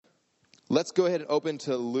Let's go ahead and open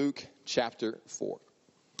to Luke chapter 4.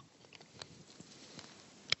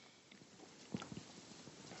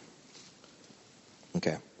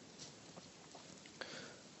 Okay.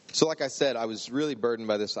 So like I said, I was really burdened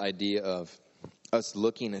by this idea of us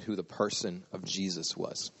looking at who the person of Jesus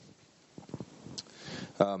was.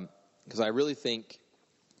 Because I really think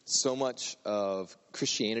so much of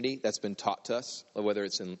Christianity that's been taught to us, whether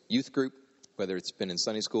it's in youth group, whether it's been in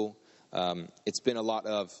Sunday school, it's been a lot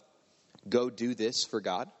of go do this for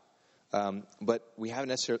God. But we haven't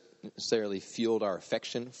necessarily fueled our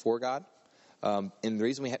affection for God. And the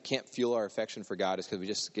reason we can't fuel our affection for God is because we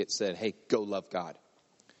just get said, hey, go love God.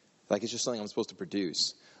 Like it's just something I'm supposed to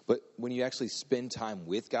produce. But when you actually spend time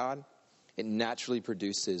with God, it naturally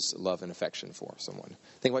produces love and affection for someone.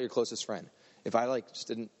 Think about your closest friend. If I just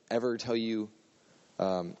didn't ever tell you,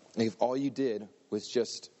 if all you did was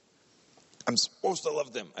just, I'm supposed to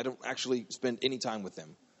love them. I don't actually spend any time with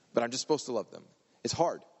them, but I'm just supposed to love them. It's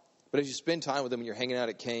hard. But if you spend time with them and you're hanging out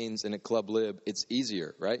at Cane's and at Club Lib, it's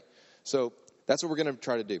easier, right? So that's what we're going to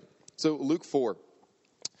try to do. So Luke 4,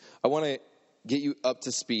 I want to get you up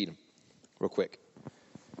to speed real quick.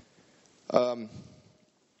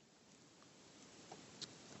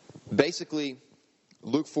 Basically,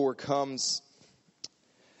 Luke 4 comes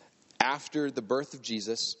after the birth of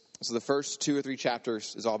Jesus. So the first 2 or 3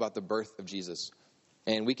 chapters is all about the birth of Jesus.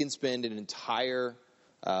 And we can spend an entire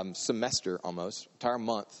semester almost, entire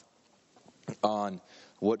month, on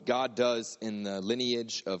what God does in the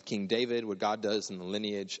lineage of King David, what God does in the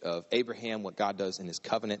lineage of Abraham, what God does in his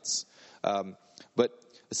covenants. But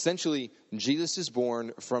essentially, Jesus is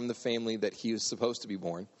born from the family that he was supposed to be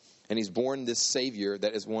born. And he's born this Savior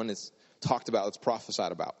that is one that's talked about, that's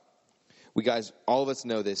prophesied about. All of us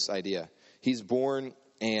know this idea. He's born,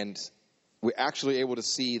 and we're actually able to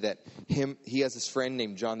see that he has this friend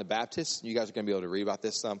named John the Baptist. You guys are going to be able to read about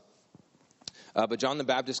this some. But John the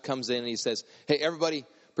Baptist comes in and he says, hey, everybody,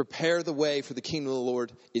 prepare the way for the kingdom of the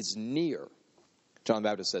Lord is near. John the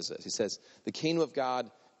Baptist says this. He says, the kingdom of God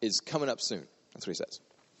is coming up soon. That's what he says.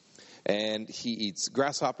 And he eats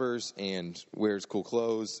grasshoppers and wears cool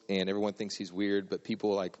clothes, and everyone thinks he's weird, but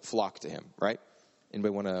people flock to him, right?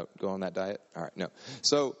 Anybody want to go on that diet? All right, no.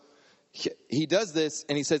 So he does this,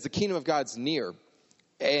 and he says the kingdom of God's near.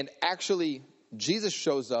 And actually, Jesus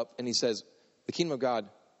shows up, and he says the kingdom of God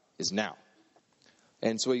is now.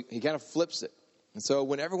 And so he kind of flips it. And so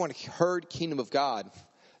when everyone heard kingdom of God,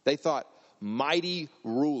 they thought mighty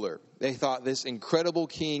ruler. They thought this incredible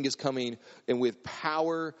king is coming and with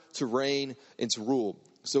power to reign and to rule.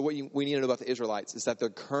 So what we need to know about the Israelites is that they're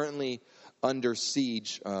currently under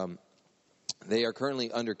siege. They are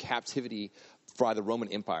currently under captivity by the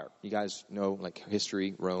Roman Empire. You guys know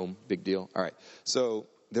history, Rome, big deal. All right. So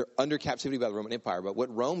they're under captivity by the Roman Empire. But what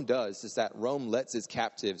Rome does is that Rome lets its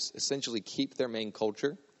captives essentially keep their main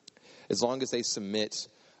culture as long as they submit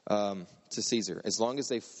to Caesar. As long as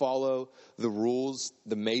they follow the rules,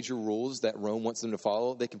 the major rules that Rome wants them to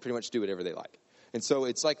follow, they can pretty much do whatever they like. And so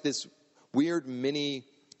it's like this weird mini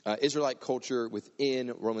Israelite culture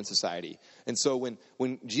within Roman society. And so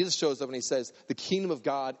when Jesus shows up and he says, the kingdom of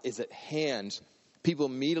God is at hand, people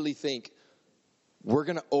immediately think, we're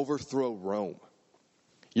going to overthrow Rome.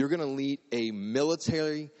 You're going to lead a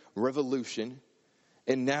military revolution,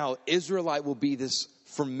 and now Israelite will be this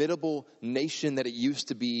formidable nation that it used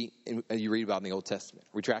to be, you read about in the Old Testament.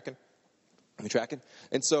 Are we tracking? Are we tracking?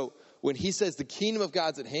 And so when he says the kingdom of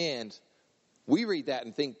God's at hand, we read that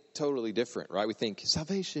and think totally different, right? We think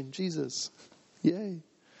salvation, Jesus, yay.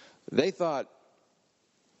 They thought,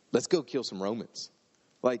 let's go kill some Romans.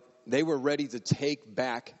 They were ready to take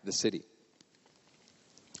back the city.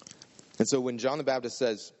 And so when John the Baptist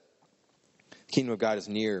says the kingdom of God is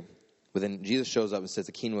near, but then Jesus shows up and says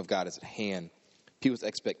the kingdom of God is at hand, people's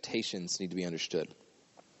expectations need to be understood.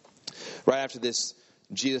 Right after this,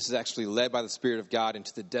 Jesus is actually led by the Spirit of God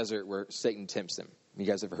into the desert where Satan tempts him. You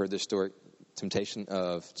guys ever heard this story? Temptation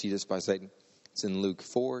of Jesus by Satan. It's in Luke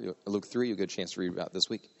 3. You'll get a chance to read about it this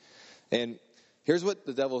week. And here's what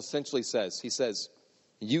the devil essentially says. He says,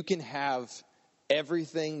 you can have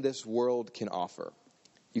everything this world can offer.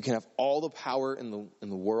 You can have all the power in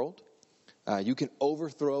the world. You can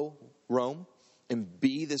overthrow Rome and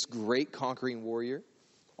be this great conquering warrior.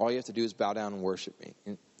 All you have to do is bow down and worship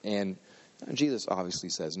me. And Jesus obviously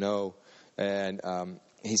says no. And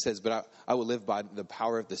he says, but I will live by the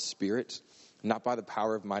power of the Spirit, not by the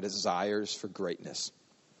power of my desires for greatness.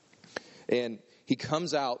 And he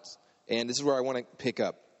comes out, and this is where I want to pick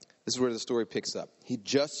up. This is where the story picks up. He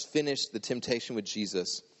just finished the temptation with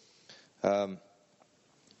Jesus.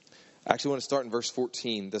 I actually want to start in verse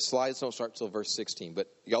 14. The slides don't start until verse 16, but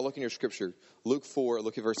y'all look in your scripture. Luke 4,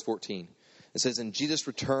 look at verse 14. It says, "And Jesus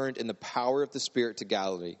returned in the power of the Spirit to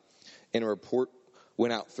Galilee, and a report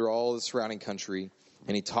went out through all the surrounding country,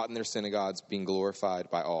 and he taught in their synagogues, being glorified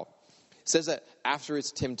by all." It says that after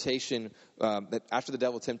his temptation, that after the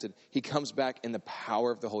devil tempted, he comes back in the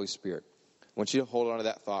power of the Holy Spirit. I want you to hold on to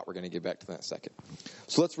that thought. We're going to get back to that in a second.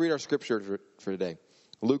 So let's read our scripture for today.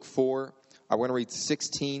 Luke 4, I want to read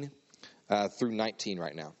 16 through 19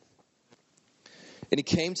 right now. "And he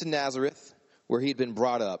came to Nazareth, where he had been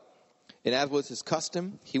brought up. And as was his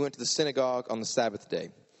custom, he went to the synagogue on the Sabbath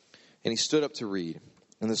day. And he stood up to read.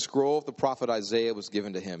 And the scroll of the prophet Isaiah was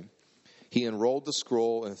given to him. He unrolled the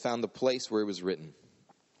scroll and found the place where it was written,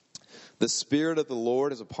 'The Spirit of the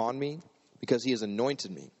Lord is upon me, because he has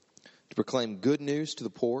anointed me to proclaim good news to the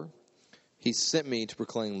poor. He sent me to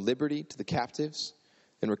proclaim liberty to the captives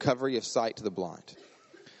and recovery of sight to the blind,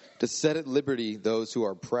 to set at liberty those who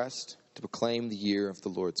are oppressed, to proclaim the year of the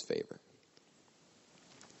Lord's favor.'"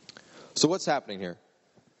 So what's happening here?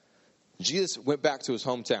 Jesus went back to his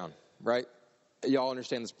hometown, right? Y'all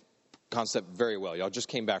understand this concept very well. Y'all just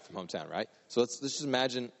came back from hometown, right? So let's just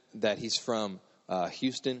imagine that he's from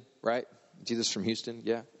Houston, right? Jesus from Houston,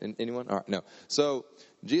 yeah? Anyone? All right, no. So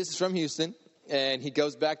Jesus is from Houston, and he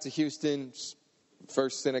goes back to Houston,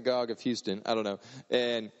 First Synagogue of Houston, I don't know.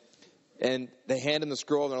 And they hand him the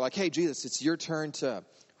scroll, and they're like, "Hey, Jesus, it's your turn to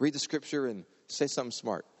read the scripture and say something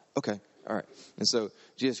smart." Okay, all right. And so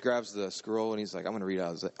Jesus grabs the scroll, and he's like, "I'm going to read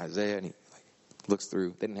Isaiah." And he looks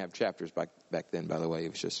through. They didn't have chapters back then, by the way. It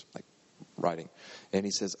was just like writing. And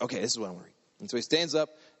he says, "Okay, this is what I'm going to read." And so he stands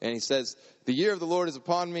up, and he says, "The year of the Lord is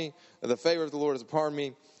upon me. The favor of the Lord is upon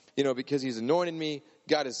me. Because he's anointed me.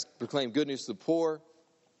 God has proclaimed good news to the poor."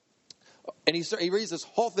 And he reads this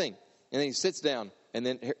whole thing. And then he sits down. And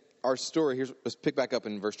then our story, let's pick back up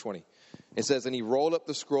in verse 20. It says, "And he rolled up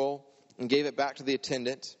the scroll and gave it back to the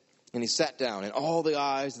attendant. And he sat down, and all the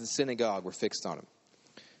eyes of the synagogue were fixed on him."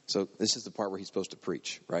 So this is the part where he's supposed to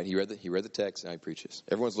preach, right? He read the text, and now he preaches.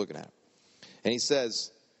 Everyone's looking at him. And he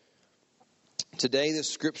says, "Today this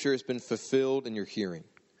scripture has been fulfilled in your hearing."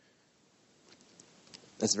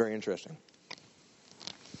 That's very interesting.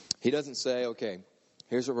 He doesn't say, "Okay,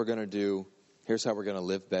 here's what we're going to do. Here's how we're going to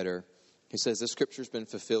live better." He says, "This scripture has been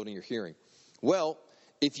fulfilled in your hearing." Well,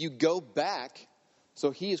 if you go back,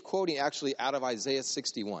 so he is quoting actually out of Isaiah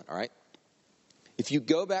 61, all right? If you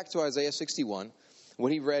go back to Isaiah 61,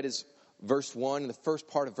 what he read is verse 1 and the first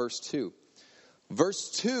part of verse 2.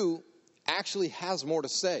 Verse 2 actually has more to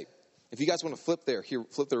say. If you guys want to flip there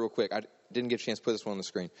real quick. I didn't get a chance to put this one on the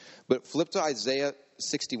screen. But flip to Isaiah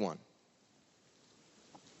 61.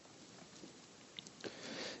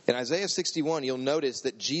 In Isaiah 61, you'll notice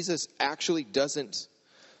that Jesus actually doesn't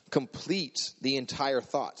complete the entire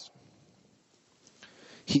thought.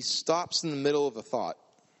 He stops in the middle of a thought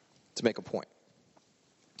to make a point.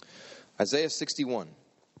 Isaiah 61.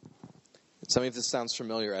 Some of this sounds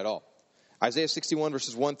familiar at all. Isaiah 61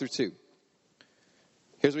 verses 1 through 2.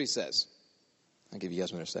 Here's what he says. I'll give you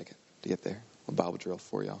guys a second to get there. A Bible drill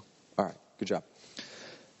for y'all. All right, good job.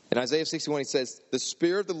 In Isaiah 61, he says, "The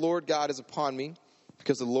Spirit of the Lord God is upon me,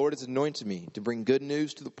 because the Lord has anointed me to bring good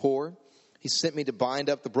news to the poor. He sent me to bind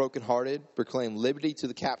up the brokenhearted, proclaim liberty to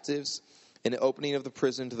the captives, and the opening of the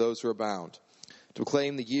prison to those who are bound, to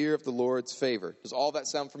proclaim the year of the Lord's favor." Does all that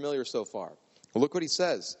sound familiar so far? Well, look what he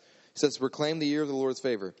says. He says, "Proclaim the year of the Lord's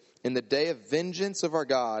favor, in the day of vengeance of our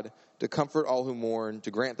God, to comfort all who mourn, to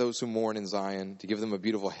grant those who mourn in Zion, to give them a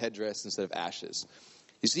beautiful headdress instead of ashes."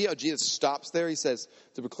 You see how Jesus stops there? He says,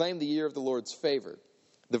 to proclaim the year of the Lord's favor.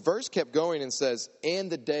 The verse kept going and says, "and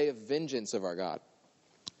the day of vengeance of our God."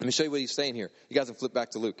 Let me show you what he's saying here. You guys can flip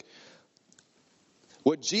back to Luke.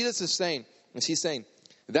 What Jesus is saying is he's saying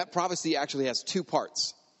that prophecy actually has two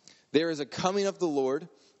parts. There is a coming of the Lord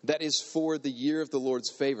that is for the year of the Lord's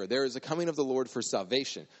favor. There is a coming of the Lord for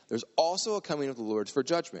salvation. There's also a coming of the Lord for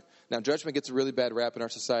judgment. Now, judgment gets a really bad rap in our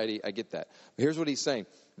society. I get that. But here's what he's saying.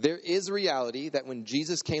 There is a reality that when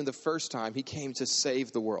Jesus came the first time, he came to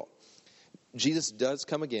save the world. Jesus does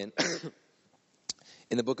come again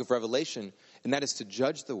in the book of Revelation, and that is to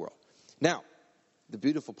judge the world. Now, the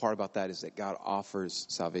beautiful part about that is that God offers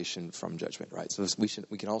salvation from judgment, right? So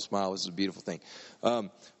we can all smile. This is a beautiful thing.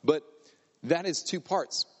 But that is two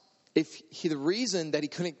parts. The reason that he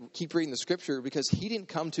couldn't keep reading the scripture, because he didn't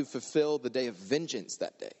come to fulfill the day of vengeance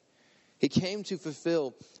that day. He came to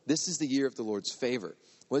fulfill, this is the year of the Lord's favor.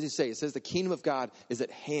 What does he say? It says the kingdom of God is at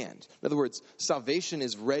hand. In other words, salvation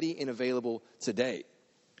is ready and available today.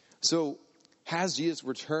 So has Jesus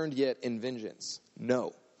returned yet in vengeance?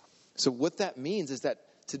 No. So what that means is that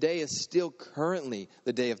today is still currently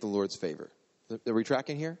the day of the Lord's favor. Are we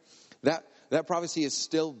tracking here? That prophecy is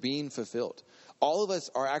still being fulfilled. All of us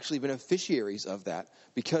are actually beneficiaries of that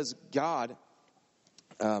because God,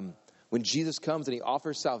 when Jesus comes and he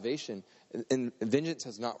offers salvation, and vengeance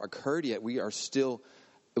has not occurred yet, we are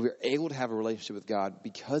able to have a relationship with God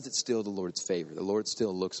because it's still the Lord's favor. The Lord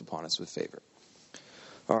still looks upon us with favor.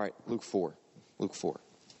 All right, Luke 4.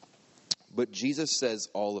 But Jesus says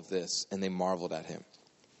all of this, and they marveled at him.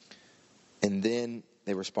 And then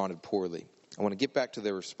they responded poorly. I want to get back to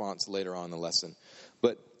their response later on in the lesson.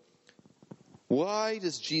 But why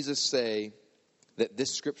does Jesus say that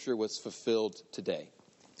this scripture was fulfilled today?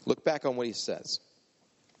 Look back on what he says.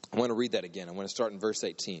 I want to read that again. I want to start in verse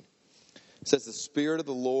 18. It says, the Spirit of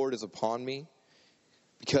the Lord is upon me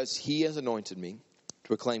because he has anointed me to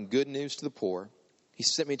proclaim good news to the poor. He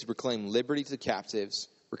sent me to proclaim liberty to the captives,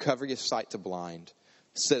 recovery of sight to blind,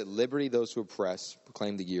 set at liberty those who oppress,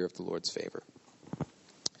 proclaim the year of the Lord's favor.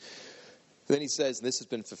 Then he says, this has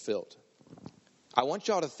been fulfilled. I want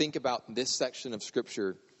y'all to think about this section of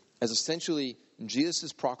Scripture as essentially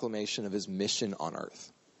Jesus' proclamation of his mission on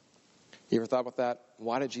earth. You ever thought about that?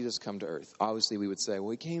 Why did Jesus come to earth? Obviously, we would say,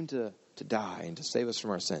 well, he came to die and to save us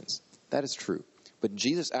from our sins. That is true. But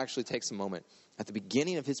Jesus actually takes a moment at the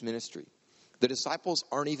beginning of his ministry. The disciples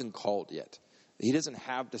aren't even called yet. He doesn't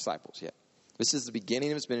have disciples yet. This is the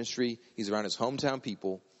beginning of his ministry. He's around his hometown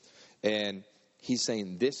people. And he's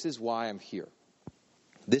saying, this is why I'm here.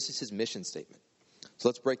 This is his mission statement. So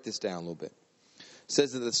let's break this down a little bit. It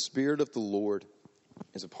says that the Spirit of the Lord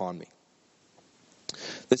is upon me.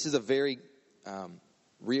 This is a very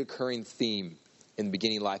reoccurring theme in the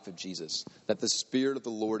beginning life of Jesus, that the Spirit of the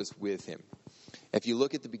Lord is with him. If you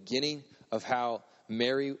look at the beginning of how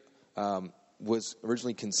Mary was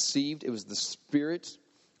originally conceived, it was the Spirit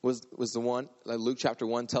was the one. Like Luke chapter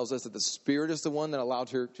 1 tells us that the Spirit is the one that allowed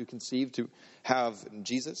her to conceive, to have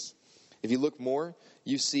Jesus. If you look more,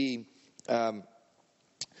 you see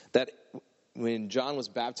that when John was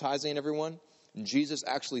baptizing everyone, Jesus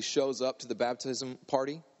actually shows up to the baptism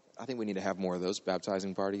party. I think we need to have more of those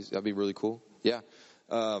baptizing parties. That'd be really cool. Yeah.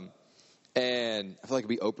 And I feel like it'd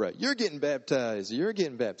be Oprah. You're getting baptized. You're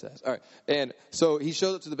getting baptized. All right. And so he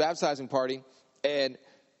shows up to the baptizing party, and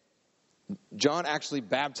John actually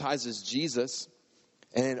baptizes Jesus.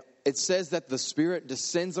 And it says that the Spirit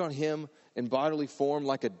descends on him in bodily form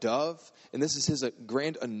like a dove. And this is his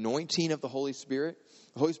grand anointing of the Holy Spirit.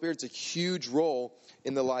 The Holy Spirit's a huge role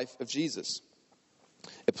in the life of Jesus.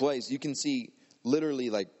 It plays. You can see literally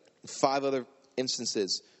like 5 other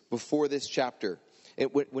instances before this chapter.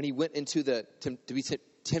 When he went into to be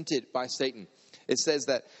tempted by Satan, it says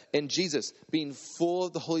that, and Jesus, being full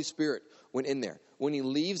of the Holy Spirit, went in there. When he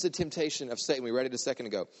leaves the temptation of Satan, we read it a second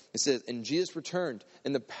ago, it says, and Jesus returned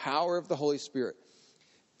in the power of the Holy Spirit.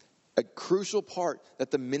 A crucial part that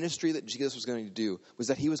the ministry that Jesus was going to do was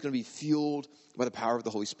that he was going to be fueled by the power of the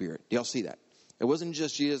Holy Spirit. Do y'all see that? It wasn't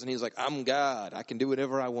just Jesus and he was like, I'm God. I can do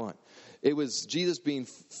whatever I want. It was Jesus being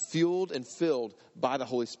fueled and filled by the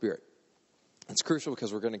Holy Spirit. It's crucial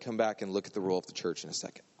because we're going to come back and look at the role of the church in a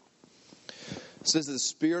second. It says, the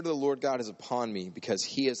Spirit of the Lord God is upon me because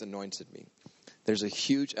he has anointed me. There's a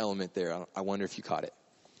huge element there. I wonder if you caught it.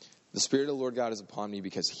 The Spirit of the Lord God is upon me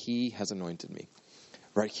because he has anointed me.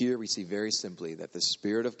 Right here we see very simply that the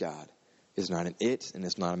Spirit of God is not an it and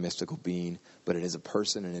it's not a mystical being, but it is a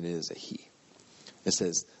person and it is a he. It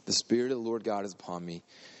says, the Spirit of the Lord God is upon me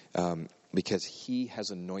because he has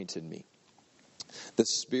anointed me. The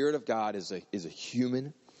Spirit of God is a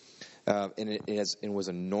human and was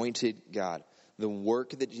anointed God. The work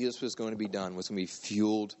that Jesus was going to be done was going to be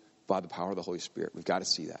fueled by the power of the Holy Spirit. We've got to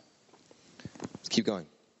see that. Let's keep going.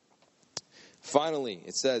 Finally,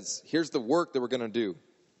 it says, here's the work that we're going to do.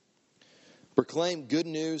 Proclaim good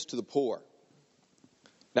news to the poor.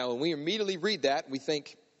 Now, when we immediately read that, we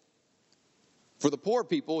think, for the poor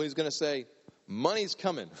people, he's going to say, money's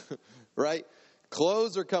coming, right?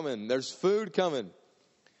 Clothes are coming. There's food coming.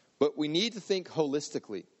 But we need to think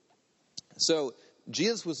holistically. So,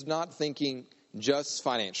 Jesus was not thinking just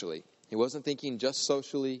financially. He wasn't thinking just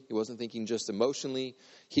socially. He wasn't thinking just emotionally.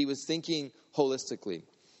 He was thinking holistically.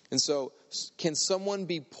 And so, can someone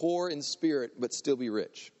be poor in spirit but still be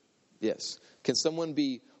rich? Yes. Can someone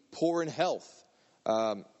be poor in health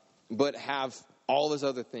but have all those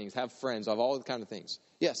other things, have friends, have all the kind of things?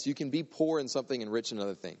 Yes, you can be poor in something and rich in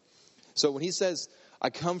another thing. So when he says, I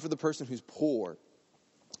come for the person who's poor,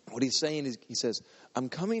 what he's saying is, he says, I'm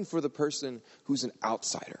coming for the person who's an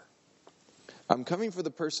outsider. I'm coming for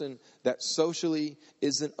the person that socially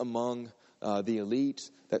isn't among the elite,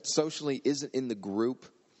 that socially isn't in the group,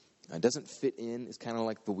 doesn't fit in, is kind of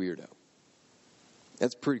like the weirdo.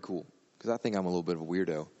 That's pretty cool because I think I'm a little bit of a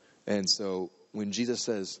weirdo. And so when Jesus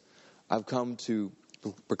says, I've come to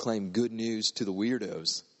proclaim good news to the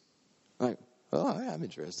weirdos, I'm like, oh, yeah, I'm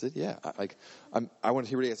interested. Yeah, I want to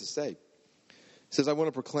hear what he has to say. He says, I want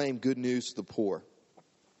to proclaim good news to the poor.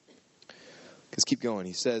 Because keep going.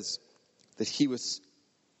 He says that he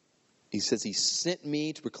sent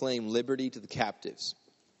me to proclaim liberty to the captives.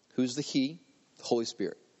 Who's the he? The Holy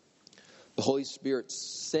Spirit. The Holy Spirit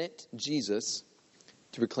sent Jesus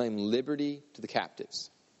to proclaim liberty to the captives.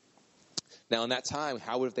 Now, in that time,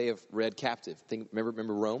 how would they have read captive?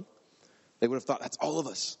 Remember Rome? They would have thought, that's all of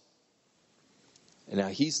us. And now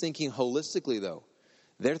he's thinking holistically, though.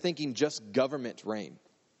 They're thinking just government reign.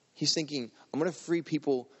 He's thinking, I'm going to free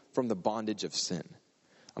people from the bondage of sin.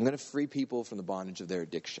 I'm going to free people from the bondage of their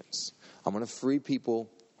addictions. I'm going to free people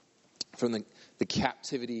from the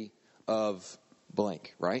captivity of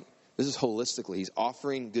blank, right? This is holistically. He's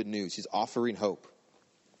offering good news. He's offering hope.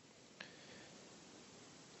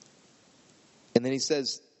 And then he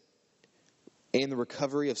says, and the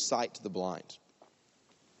recovery of sight to the blind,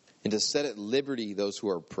 and to set at liberty those who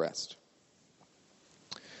are oppressed.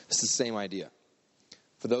 It's the same idea.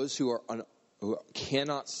 For those who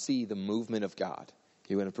cannot see the movement of God,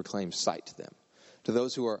 he wants to proclaim sight to them. To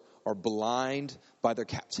those who are blind by their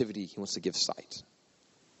captivity, he wants to give sight.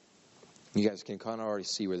 You guys can kind of already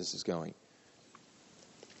see where this is going.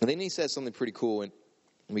 And then he says something pretty cool, and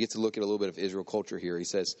we get to look at a little bit of Israel culture here. He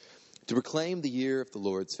says, to proclaim the year of the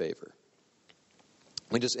Lord's favor.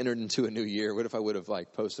 We just entered into a new year. What if I would have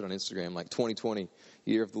posted on Instagram 2020,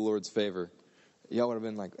 year of the Lord's favor? Y'all would have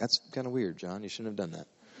been like, that's kind of weird, John. You shouldn't have done that.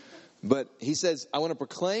 But he says, I want to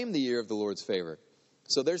proclaim the year of the Lord's favor.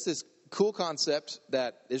 So there's this cool concept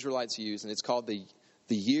that Israelites use, and it's called the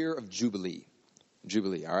year of Jubilee.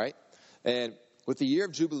 Jubilee, all right? And what the year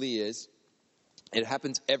of Jubilee is, it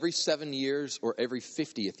happens every 7 years or every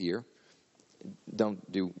 50th year.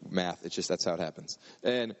 Don't do math. It's just that's how it happens.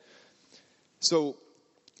 And so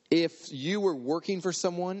if you were working for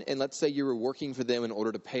someone, and let's say you were working for them in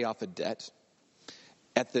order to pay off a debt,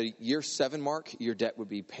 at the year 7 mark, your debt would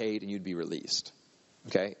be paid and you'd be released.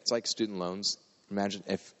 Okay? It's like student loans. Imagine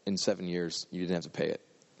if in 7 years you didn't have to pay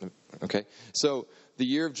it. Okay? So the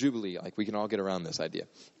year of Jubilee, we can all get around this idea.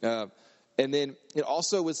 And then it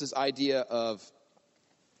also was this idea of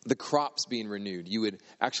the crops being renewed. You would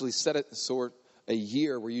actually set a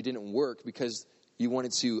year where you didn't work because you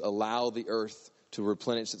wanted to allow the earth to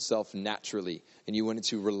replenish itself naturally, and you wanted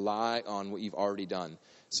to rely on what you've already done.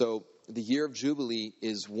 So the year of Jubilee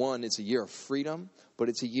is it's a year of freedom, but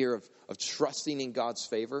it's a year of trusting in God's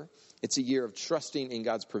favor. It's a year of trusting in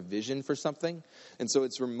God's provision for something. And so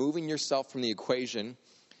it's removing yourself from the equation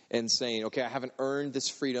and saying, okay, I haven't earned this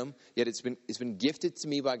freedom, yet it's been gifted to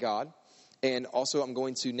me by God. And also I'm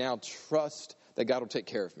going to now trust that God will take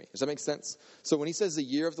care of me. Does that make sense? So when he says the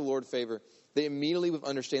year of the Lord's favor, they immediately would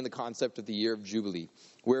understand the concept of the year of Jubilee,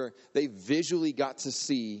 where they visually got to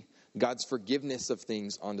see God's forgiveness of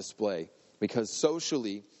things on display. Because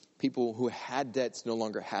socially, people who had debts no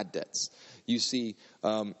longer had debts. You see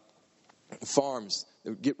farms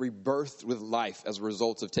get rebirthed with life as a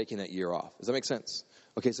result of taking that year off. Does that make sense?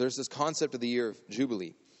 Okay, so there's this concept of the year of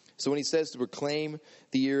Jubilee. So when he says to proclaim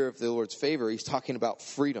the year of the Lord's favor, he's talking about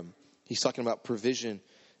freedom. He's talking about provision, and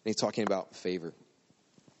he's talking about favor.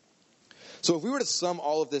 So if we were to sum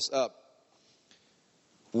all of this up,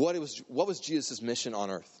 what was Jesus' mission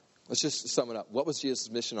on earth? Let's just sum it up. What was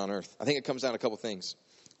Jesus' mission on earth? I think it comes down to a couple things.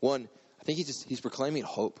 One, I think he's proclaiming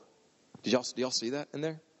hope. Do y'all see that in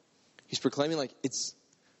there? He's proclaiming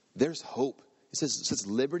there's hope. It says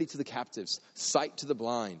liberty to the captives, sight to the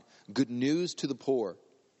blind, good news to the poor.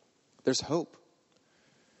 There's hope.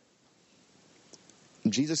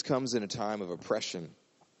 Jesus comes in a time of oppression,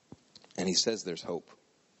 and he says there's hope.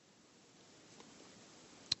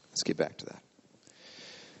 Let's get back to that.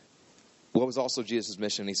 What was also Jesus'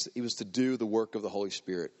 mission? He was to do the work of the Holy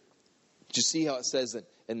Spirit. Did you see how it says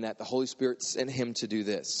that the Holy Spirit sent him to do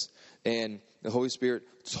this? And the Holy Spirit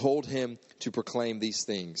told him to proclaim these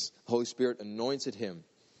things. The Holy Spirit anointed him.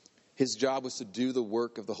 His job was to do the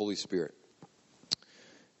work of the Holy Spirit.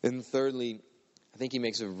 And thirdly, I think he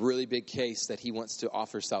makes a really big case that he wants to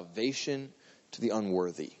offer salvation to the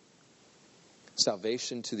unworthy.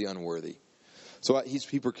 Salvation to the unworthy. So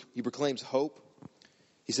he proclaims hope.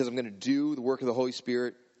 He says, I'm going to do the work of the Holy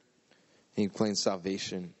Spirit. And he proclaims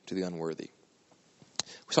salvation to the unworthy.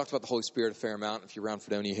 We talked about the Holy Spirit a fair amount. If you're around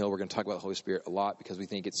Fredonia Hill, we're going to talk about the Holy Spirit a lot because we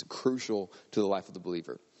think it's crucial to the life of the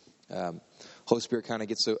believer. Holy Spirit kind of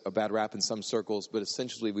gets a bad rap in some circles, but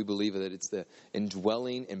essentially we believe that it's the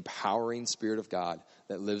indwelling, empowering Spirit of God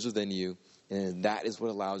that lives within you And that is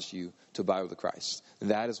what allows you to abide with Christ.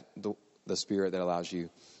 That is the Spirit that allows you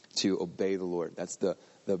to obey the Lord. That's the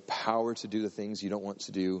power to do the things you don't want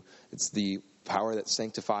to do. It's the power that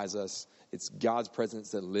sanctifies us. It's God's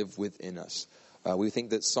presence that live within us. We think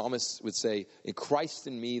that psalmists would say, in Christ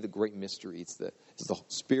in me, the great mystery. It's the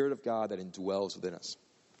Spirit of God that indwells within us.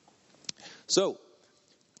 So,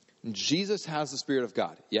 Jesus has the Spirit of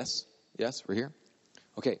God. Yes? Yes, we're here?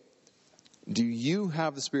 Okay. Do you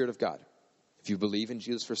have the Spirit of God? If you believe in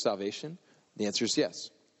Jesus for salvation, the answer is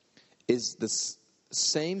yes. Is the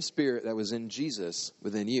same Spirit that was in Jesus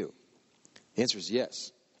within you? The answer is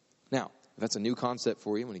yes. Now, if that's a new concept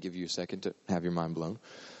for you, I'm going to give you a second to have your mind blown.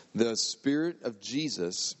 The Spirit of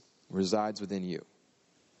Jesus resides within you.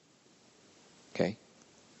 Okay?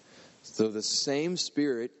 So the same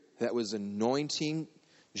Spirit that was anointing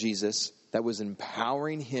Jesus, that was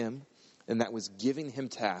empowering him, and that was giving him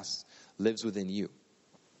tasks, lives within you.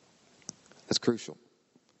 That's crucial.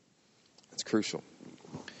 That's crucial.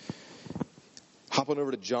 Hop on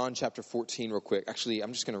over to John chapter 14 real quick. Actually,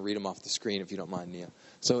 I'm just going to read them off the screen if you don't mind, Nia.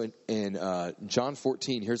 So in John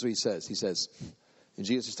 14, here's what he says. He says, and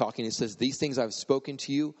Jesus is talking, he says, these things I've spoken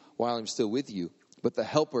to you while I'm still with you. But the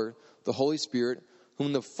Helper, the Holy Spirit,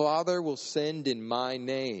 whom the Father will send in my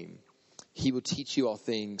name, he will teach you all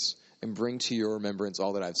things and bring to your remembrance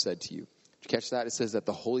all that I've said to you. Did you catch that? It says that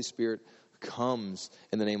the Holy Spirit comes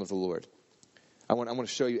in the name of the Lord. I want to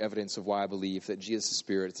show you evidence of why I believe that Jesus'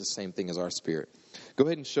 Spirit is the same thing as our spirit. Go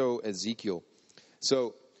ahead and show Ezekiel.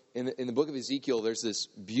 So in the book of Ezekiel, there's this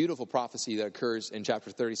beautiful prophecy that occurs in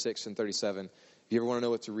chapter 36 and 37. If you ever want to know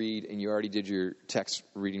what to read, and you already did your text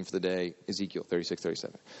reading for the day, Ezekiel 36,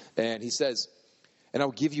 37. And he says, and I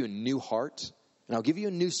will give you a new heart, and I'll give you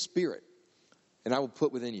a new spirit, and I will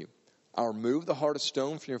put within you. I'll remove the heart of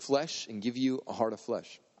stone from your flesh and give you a heart of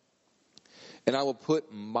flesh. And I will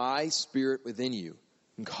put my spirit within you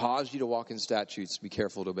and cause you to walk in statutes, be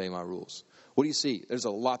careful to obey my rules. What do you see? There's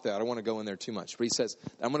a lot there. I don't want to go in there too much. But he says,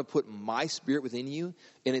 I'm going to put my spirit within you,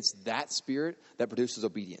 and it's that spirit that produces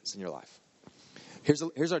obedience in your life.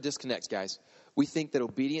 Here's our disconnect, guys. We think that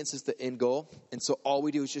obedience is the end goal, and so all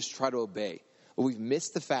we do is just try to obey. But we've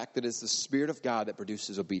missed the fact that it's the Spirit of God that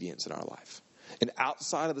produces obedience in our life. And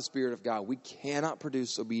outside of the Spirit of God, we cannot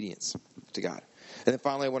produce obedience to God. And then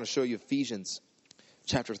finally, I want to show you Ephesians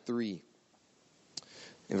chapter 3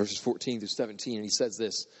 in verses 14 through 17. And he says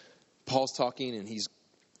this. Paul's talking and he's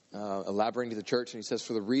elaborating to the church. And he says,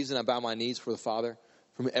 for the reason I bow my knees for the Father,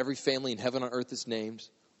 from every family in heaven and on earth is named,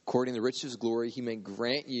 according to the riches of glory, he may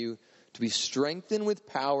grant you to be strengthened with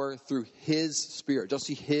power through his Spirit. Don't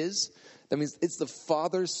see his? That means it's the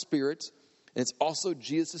Father's Spirit. And it's also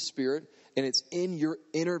Jesus' Spirit. And it's in your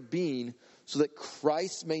inner being so that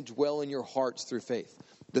Christ may dwell in your hearts through faith.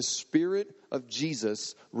 The Spirit of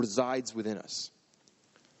Jesus resides within us.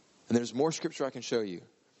 And there's more scripture I can show you.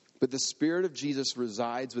 But the Spirit of Jesus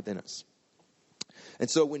resides within us. And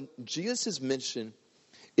so when Jesus' mission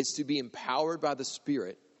is to be empowered by the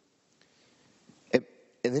Spirit,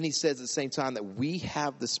 and then he says at the same time that we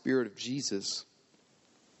have the Spirit of Jesus,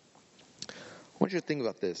 I want you to think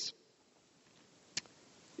about this.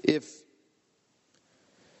 If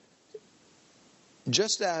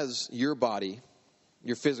just as your body,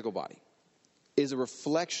 your physical body, is a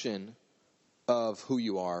reflection of who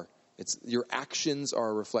you are, your actions are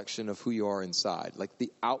a reflection of who you are inside. Like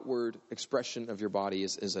the outward expression of your body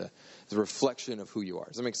is a reflection of who you are.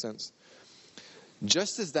 Does that make sense?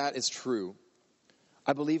 Just as that is true,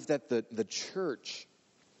 I believe that the church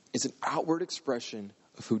is an outward expression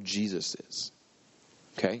of who Jesus is.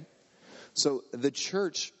 Okay? So the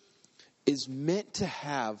church is meant to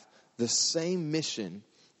have the same mission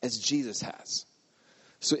as Jesus has.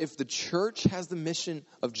 So if the church has the mission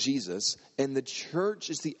of Jesus and the church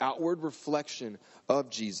is the outward reflection of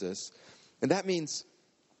Jesus, and that means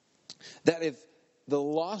that if the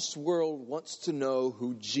lost world wants to know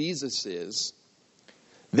who Jesus is,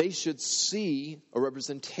 they should see a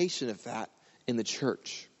representation of that in the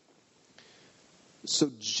church.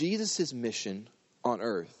 So Jesus' mission on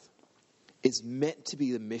earth is meant to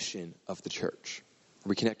be the mission of the church. Are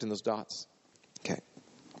we connecting those dots? Okay.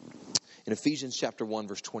 In Ephesians chapter 1,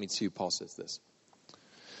 verse 22, Paul says this.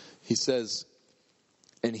 He says,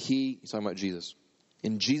 he's talking about Jesus.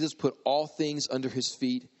 And Jesus put all things under his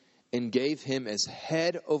feet and gave him as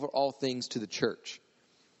head over all things to the church,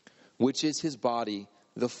 which is his body,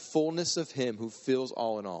 the fullness of him who fills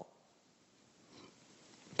all in all.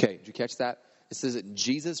 Okay, did you catch that? It says that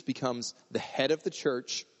Jesus becomes the head of the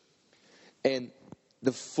church and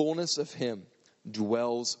the fullness of him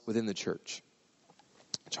dwells within the church.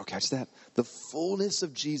 Did y'all catch that? The fullness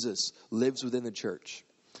of Jesus lives within the church.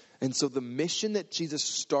 And so the mission that Jesus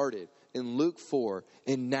started in Luke 4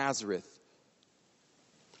 in Nazareth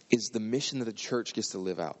is the mission that the church gets to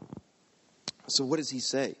live out. So what does he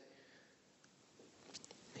say?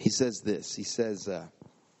 He says this. He says, the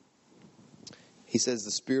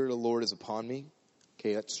Spirit of the Lord is upon me.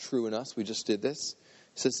 Okay, that's true in us. We just did this.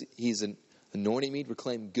 He says he's anointing me to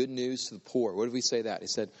proclaim good news to the poor. What did we say that? He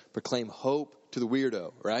said, proclaim hope to the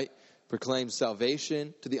weirdo, right? Proclaim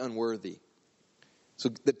salvation to the unworthy. So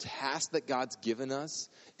the task that God's given us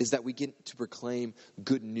is that we get to proclaim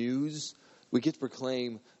good news. We get to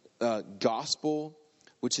proclaim gospel,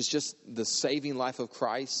 which is just the saving life of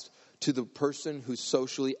Christ, to the person who's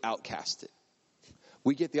socially outcasted.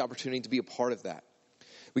 We get the opportunity to be a part of that.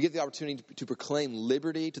 We get the opportunity to proclaim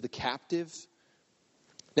liberty to the captive.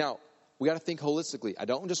 Now, we got to think holistically. I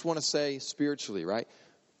don't just want to say spiritually, right?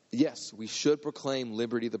 Yes, we should proclaim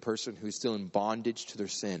liberty to the person who's still in bondage to their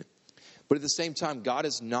sin. But at the same time, God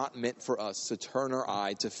is not meant for us to turn our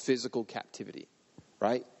eye to physical captivity,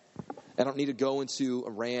 right? I don't need to go into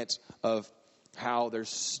a rant of how there's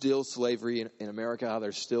still slavery in America, how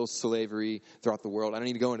there's still slavery throughout the world. I don't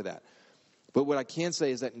need to go into that. But what I can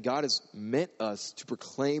say is that God has meant us to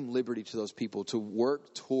proclaim liberty to those people, to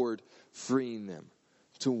work toward freeing them,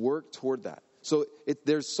 to work toward that. So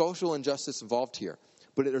there's social injustice involved here,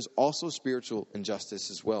 but there's also spiritual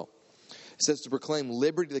injustice as well. It says to proclaim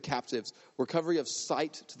liberty to the captives, recovery of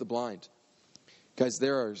sight to the blind. Guys,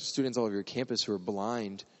 there are students all over your campus who are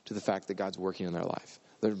blind to the fact that God's working in their life.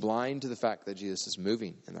 They're blind to the fact that Jesus is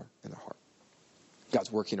moving in their heart.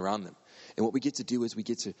 God's working around them. And what we get to do is we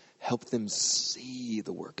get to help them see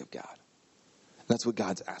the work of God. That's what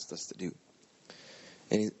God's asked us to do.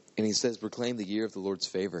 And he says, proclaim the year of the Lord's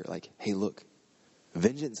favor. Like, hey, look,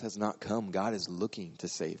 vengeance has not come. God is looking to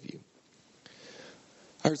save you.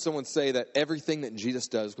 I heard someone say that everything that Jesus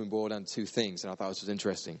does, we boil down to two things, and I thought this was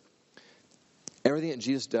interesting. Everything that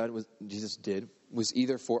Jesus did was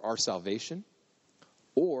either for our salvation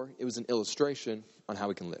or it was an illustration on how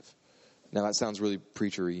we can live. Now that sounds really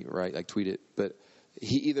preachery, right? Like tweet it. But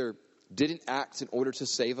he either didn't act in order to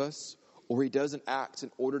save us or he doesn't act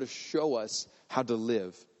in order to show us how to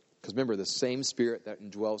live. Because remember, the same Spirit that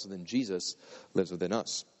indwells within Jesus lives within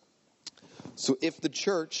us. So if the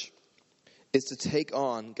church is to take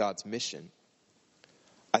on God's mission,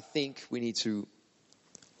 I think we need to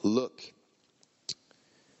look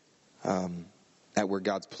at where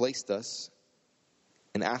God's placed us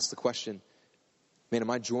and ask the question, man, am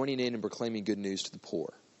I joining in and proclaiming good news to the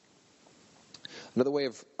poor? Another way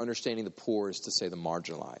of understanding the poor is to say the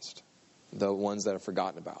marginalized, the ones that are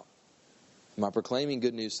forgotten about. Am I proclaiming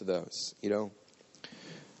good news to those? You know,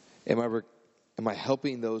 am I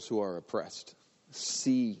helping those who are oppressed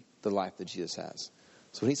see the life that Jesus has?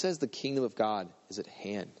 So when he says the kingdom of God is at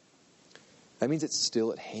hand, that means it's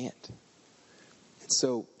still at hand. And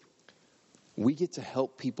so we get to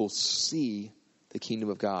help people see the kingdom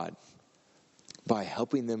of God by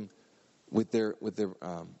helping them with their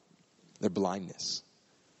blindness,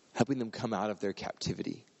 helping them come out of their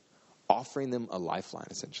captivity, offering them a lifeline,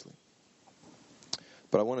 essentially.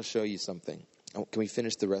 But I want to show you something. Can we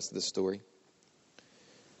finish the rest of the story?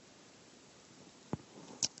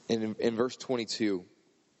 And in verse 22,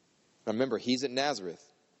 remember, he's at Nazareth.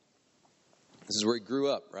 This is where he grew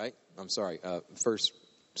up, right? First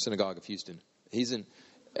Synagogue of Houston.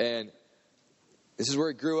 And this is where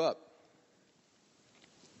he grew up.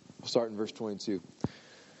 We'll start in verse 22.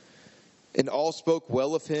 And all spoke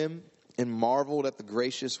well of him and marveled at the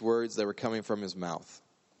gracious words that were coming from his mouth.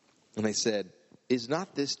 And they said, is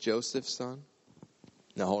not this Joseph's son?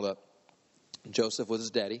 Now hold up. Joseph was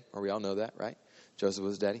his daddy, or we all know that, right? Joseph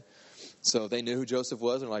was his daddy. So they knew who Joseph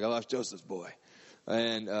was, and they're like, oh, that's Joseph's boy.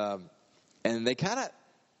 And they kind of,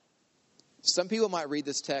 some people might read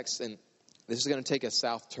this text, and this is going to take a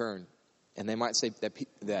south turn. And they might say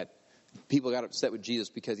that people got upset with Jesus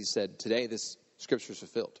because he said, today this scripture is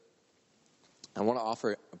fulfilled. I want to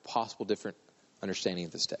offer a possible different understanding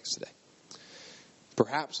of this text today.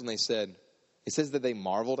 Perhaps when they said, it says that they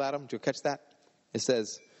marveled at him. Do you catch that? It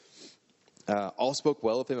says, all spoke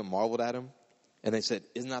well of him and marveled at him. And they said,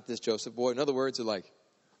 isn't that this Joseph boy? In other words, they're like,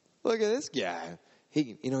 look at this guy.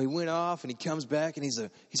 He went off and he comes back and he's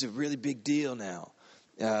a really big deal now.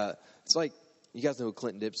 It's like, you guys know who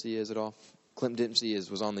Clinton Dempsey is at all? Clinton Dempsey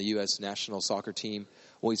was on the U.S. national soccer team.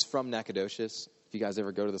 Well, he's from Nacogdoches. If you guys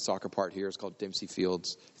ever go to the soccer part here, it's called Dempsey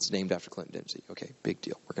Fields. It's named after Clinton Dempsey. Okay, big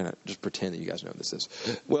deal. We're going to just pretend that you guys know what this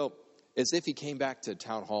is. Well, as if he came back to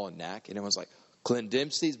town hall in Nac, and everyone's like, Clinton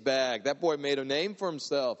Dempsey's back. That boy made a name for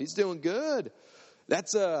himself. He's doing good.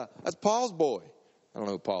 That's Paul's boy. I don't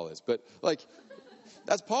know who Paul is, but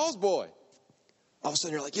that's Paul's boy. All of a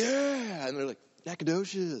sudden you're like, yeah. And they're like,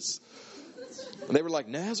 Nacogdoches. And they were like,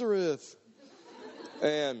 Nazareth.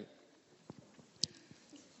 And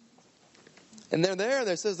they're there, and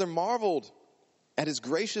it says they're marveled at his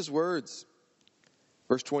gracious words.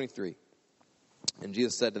 Verse 23. And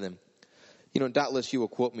Jesus said to them, doubtless you will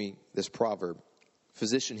quote me this proverb,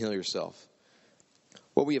 physician, heal yourself.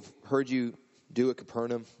 What we have heard you do at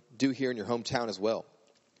Capernaum, do here in your hometown as well.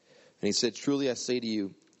 And he said, truly I say to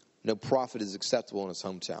you, no prophet is acceptable in his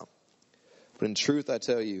hometown. But in truth I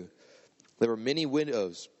tell you, there were many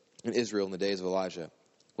widows in Israel in the days of Elijah,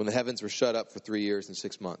 when the heavens were shut up for 3 years and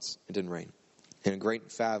 6 months. It didn't rain. And a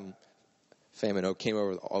great famine came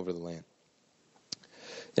over the land.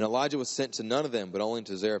 And Elijah was sent to none of them, but only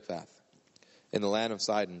to Zarephath, in the land of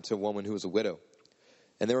Sidon, to a woman who was a widow.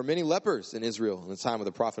 And there were many lepers in Israel in the time of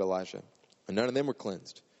the prophet Elijah, and none of them were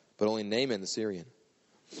cleansed, but only Naaman the Syrian.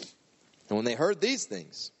 And when they heard these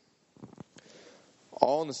things,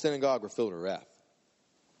 all in the synagogue were filled with wrath.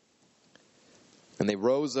 And they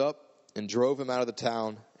rose up and drove him out of the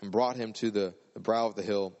town and brought him to the brow of the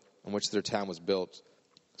hill on which their town was built,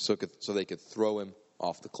 so they could throw him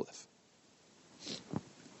off the cliff.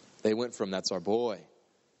 They went from, that's our boy,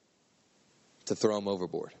 to throw him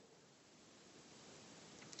overboard.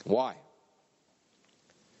 Why?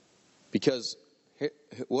 Because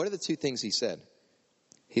what are the two things he said?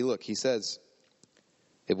 He says,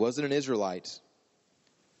 it wasn't an Israelite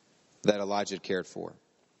that Elijah cared for.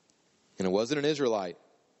 And it wasn't an Israelite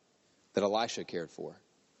that Elisha cared for.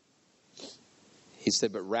 He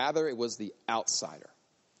said, but rather it was the outsider.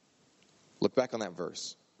 Look back on that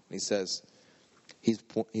verse. He says,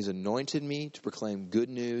 He's anointed me to proclaim good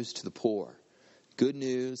news to the poor, good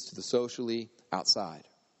news to the socially outside,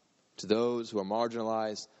 to those who are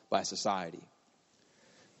marginalized by society.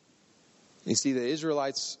 You see, the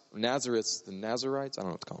Israelites, the Nazarites, I don't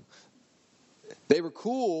know what to call them. They were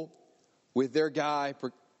cool with their guy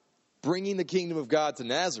bringing the kingdom of God to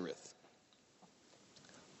Nazareth.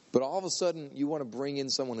 But all of a sudden, you want to bring in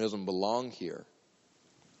someone who doesn't belong here.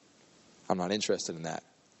 I'm not interested in that.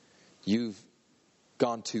 You've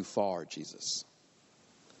gone too far, Jesus.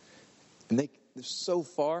 And they're so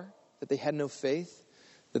far that they had no faith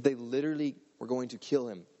that they literally were going to kill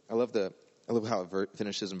him. I love how it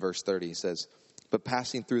finishes in verse 30. He says, but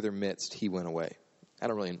passing through their midst, he went away. I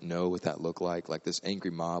don't really know what that looked like. Like this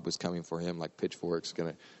angry mob was coming for him, like pitchforks,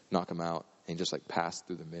 going to knock him out, and just like passed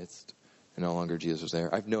through the midst. And no longer Jesus was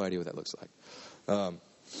there. I have no idea what that looks like.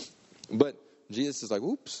 But Jesus is like,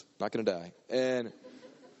 oops, not going to die.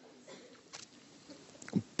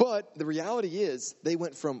 But the reality is, they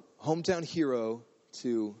went from hometown hero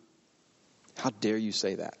to, how dare you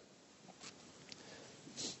say that?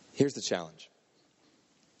 Here's the challenge.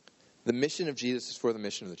 The mission of Jesus is for the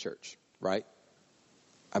mission of the church, right?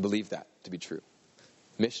 I believe that to be true.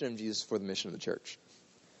 The mission of Jesus is for the mission of the church.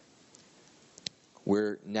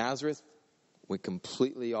 Where Nazareth went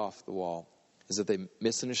completely off the wall is that they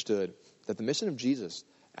misunderstood that the mission of Jesus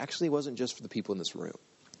actually wasn't just for the people in this room.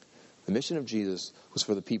 The mission of Jesus was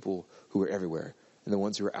for the people who were everywhere, and the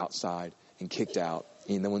ones who were outside and kicked out,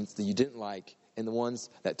 and the ones that you didn't like, and the ones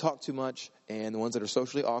that talk too much, and the ones that are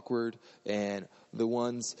socially awkward, and the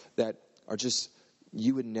ones that are just,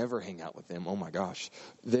 you would never hang out with them. Oh my gosh.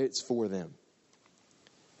 It's for them.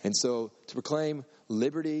 And so to proclaim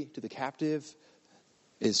liberty to the captive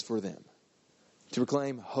is for them. To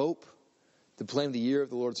proclaim hope, to proclaim the year of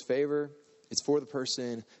the Lord's favor, it's for the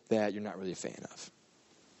person that you're not really a fan of.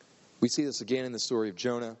 We see this again in the story of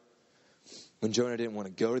Jonah. When Jonah didn't want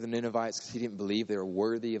to go to the Ninevites because he didn't believe they were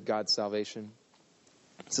worthy of God's salvation.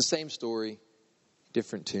 It's the same story,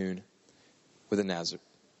 different tune with the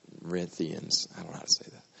Nazarenes. I don't know how to say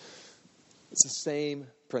that. It's the same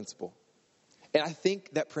principle. And I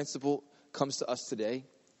think that principle comes to us today,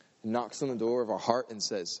 knocks on the door of our heart and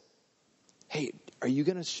says, hey, are you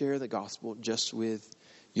going to share the gospel just with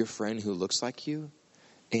your friend who looks like you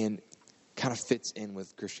and kind of fits in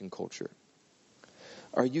with Christian culture?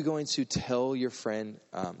 Are you going to tell your friend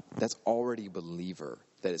that's already a believer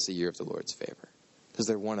that it's the year of the Lord's favor? Because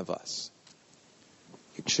they're one of us.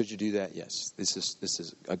 Should you do that? Yes, this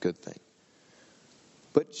is a good thing.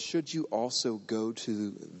 But should you also go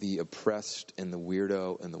to the oppressed and the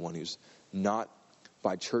weirdo and the one who's not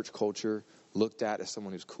by church culture looked at as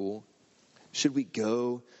someone who's cool? Should we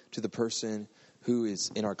go to the person who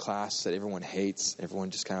is in our class that everyone hates, everyone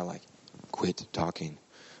just kind of like, quit talking?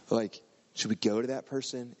 Like, should we go to that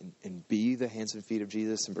person and be the hands and feet of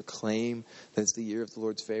Jesus and proclaim that it's the year of the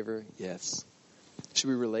Lord's favor? Yes. Should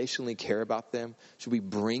we relationally care about them? Should we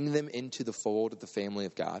bring them into the fold of the family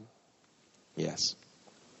of God? Yes.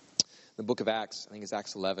 The book of Acts, I think it's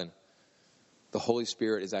Acts 11, the Holy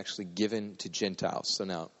Spirit is actually given to Gentiles. So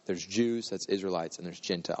now there's Jews, that's Israelites, and there's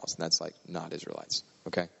Gentiles, and that's like not Israelites,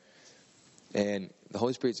 okay? And the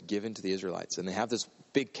Holy Spirit's given to the Israelites, and they have this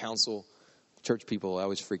big council. Church people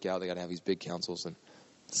always freak out. They got to have these big councils. And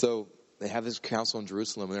so they have this council in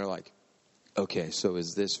Jerusalem, and they're like, okay, so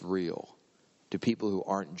is this real? Do people who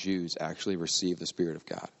aren't Jews actually receive the Spirit of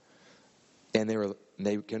God? And they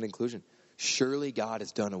came to the conclusion, surely God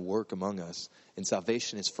has done a work among us, and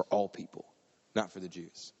salvation is for all people, not for the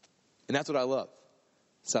Jews. And that's what I love.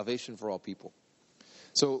 Salvation for all people.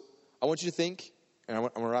 So I want you to think, and I'm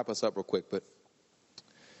going to wrap us up real quick, but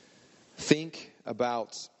think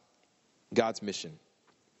about God's mission.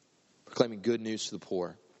 Proclaiming good news to the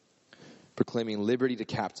poor. Proclaiming liberty to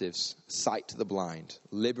captives, sight to the blind,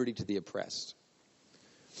 liberty to the oppressed.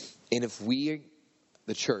 And if we,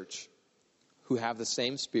 the church, who have the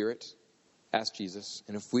same Spirit as Jesus,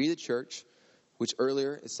 and if we, the church, which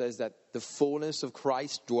earlier it says that the fullness of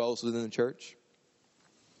Christ dwells within the church,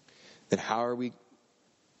 then how are we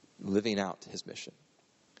living out his mission?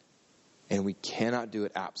 And we cannot do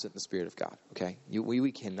it absent the Spirit of God, okay?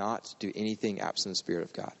 We cannot do anything absent the Spirit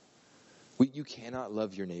of God. You cannot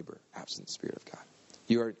love your neighbor absent the Spirit of God.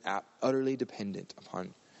 You are utterly dependent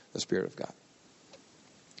upon the Spirit of God.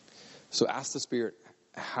 So ask the Spirit,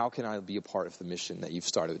 how can I be a part of the mission that you've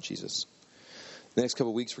started with Jesus? The next couple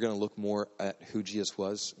of weeks, we're going to look more at who Jesus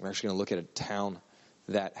was. We're actually going to look at a town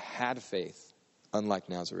that had faith, unlike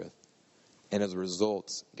Nazareth. And as a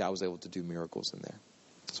result, God was able to do miracles in there.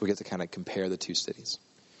 So we get to kind of compare the two cities.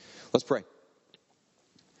 Let's pray.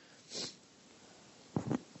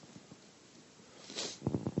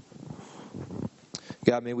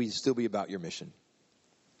 God, may we still be about your mission.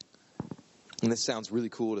 And this sounds really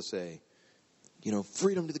cool to say,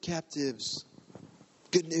 freedom to the captives,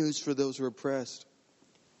 good news for those who are oppressed.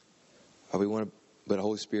 But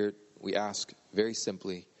Holy Spirit, we ask very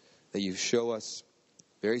simply that you show us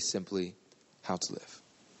very simply how to live.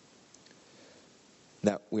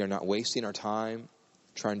 That we are not wasting our time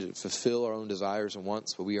trying to fulfill our own desires and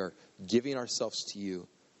wants, but we are giving ourselves to you,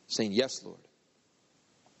 saying, yes, Lord.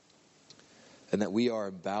 And that we are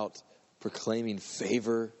about proclaiming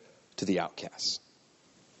favor to the outcasts.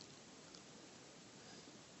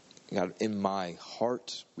 God, in my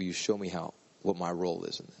heart, will you show me what my role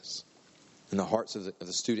is in this? In the hearts of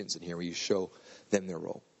the students in here, will you show them their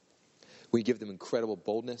role? Will you give them incredible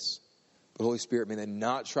boldness? But Holy Spirit, may they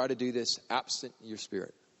not try to do this absent your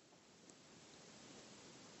Spirit.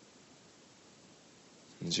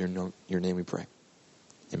 In your name we pray.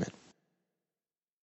 Amen.